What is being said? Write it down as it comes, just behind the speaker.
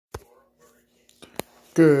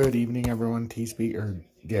Good evening, everyone.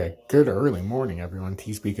 Good early morning, everyone.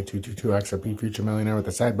 T-Speaker 222 XRP Future Millionaire with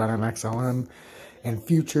the side bet on XLM and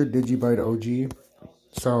Future Digibyte OG.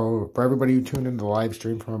 So, for everybody who tuned into the live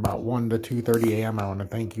stream from about 1 to 2:30 a.m., I want to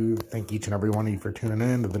thank you. Thank each and every one of you for tuning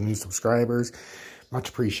in, to the new subscribers. Much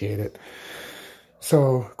appreciated.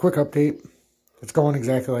 So, quick update. It's going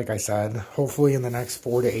exactly like I said. Hopefully, in the next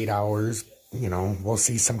 4 to 8 hours, we'll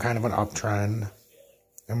see some kind of an uptrend.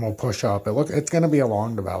 And we'll push up. It's going to be a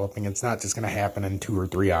long developing. It's not just going to happen in 2 or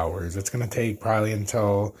 3 hours. It's going to take probably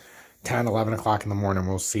until 10, 11 o'clock in the morning.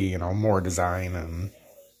 We'll see, more design and,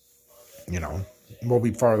 we'll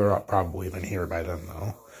be farther up probably than here by then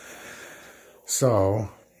though. So,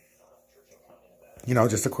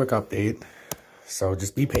 just a quick update. So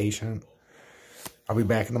just be patient. I'll be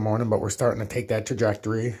back in the morning, but we're starting to take that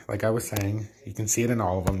trajectory. Like I was saying, you can see it in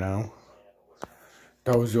all of them now.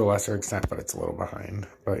 Those to a lesser extent, but it's a little behind.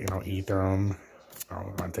 But, Ethereum,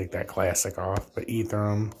 I'm going to take that classic off. But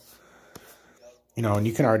Ethereum, and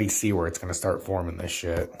you can already see where it's going to start forming this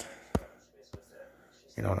shit.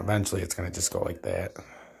 And eventually it's going to just go like that.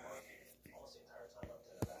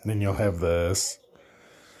 And then you'll have this,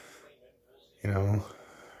 and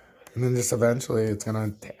then just eventually it's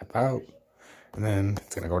going to tap out. And then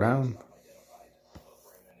it's going to go down.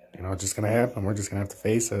 It's just going to happen. We're just going to have to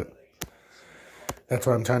face it. That's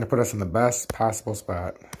why I'm trying to put us in the best possible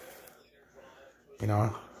spot.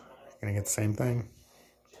 Gonna get the same thing.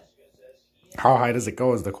 How high does it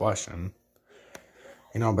go is the question.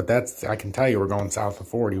 But I can tell you we're going south of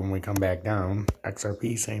 40 when we come back down.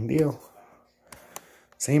 XRP, same deal.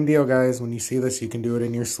 Same deal, guys. When you see this, you can do it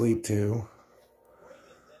in your sleep too.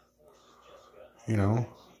 And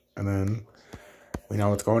then we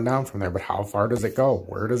know it's going down from there. But how far does it go?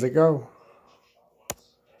 Where does it go?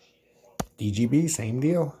 DGB, same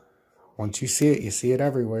deal. Once you see it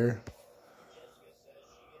everywhere.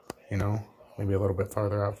 Maybe a little bit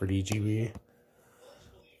farther out for DGB.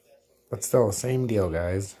 But still, same deal,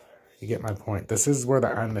 guys. You get my point. This is where the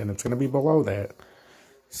end, and it's going to be below that.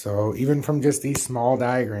 So, even from just these small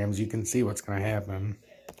diagrams, you can see what's going to happen.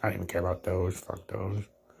 I don't even care about those. Fuck those.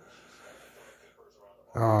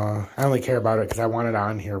 I only care about it because I want it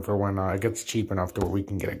on here for when it gets cheap enough to where we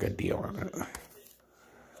can get a good deal on it.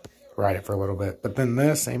 Ride it for a little bit. But then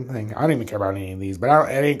this, same thing. I don't even care about any of these. But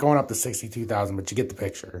it ain't going up to 62,000, but you get the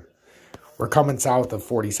picture. We're coming south of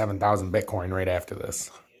 47,000 Bitcoin right after this.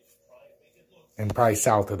 And probably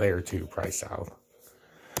south of there too. Probably south.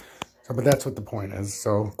 So, but that's what the point is.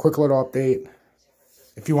 So, quick little update.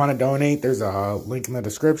 If you want to donate, there's a link in the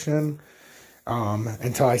description.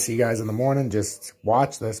 Until I see you guys in the morning, just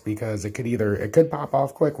watch this because it could pop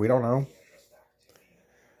off quick. We don't know.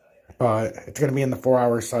 But it's going to be in the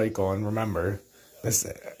 4-hour cycle. And remember, this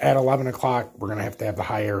at 11 o'clock, we're going to have the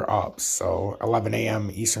higher ups. So 11 a.m.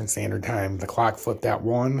 Eastern Standard Time. The clock flipped at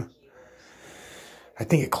 1. I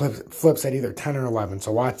think it flips at either 10 or 11.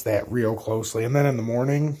 So watch that real closely. And then in the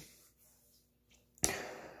morning,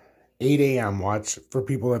 8 a.m. Watch for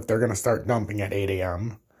people if they're going to start dumping at 8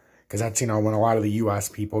 a.m. Because that's, when a lot of the U.S.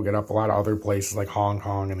 people get up, a lot of other places like Hong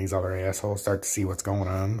Kong and these other assholes start to see what's going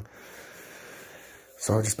on.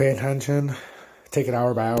 So just pay attention, take it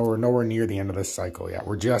hour by hour. We're nowhere near the end of this cycle yet.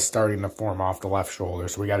 We're just starting to form off the left shoulder.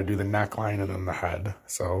 So we got to do the neckline and then the head.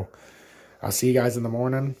 So I'll see you guys in the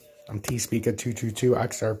morning. I'm T-Speaker 222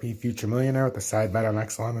 XRP Future Millionaire with the side bet on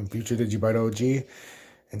XLM and Future Digibyte OG.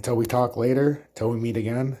 Until we talk later, till we meet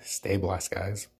again, stay blessed, guys.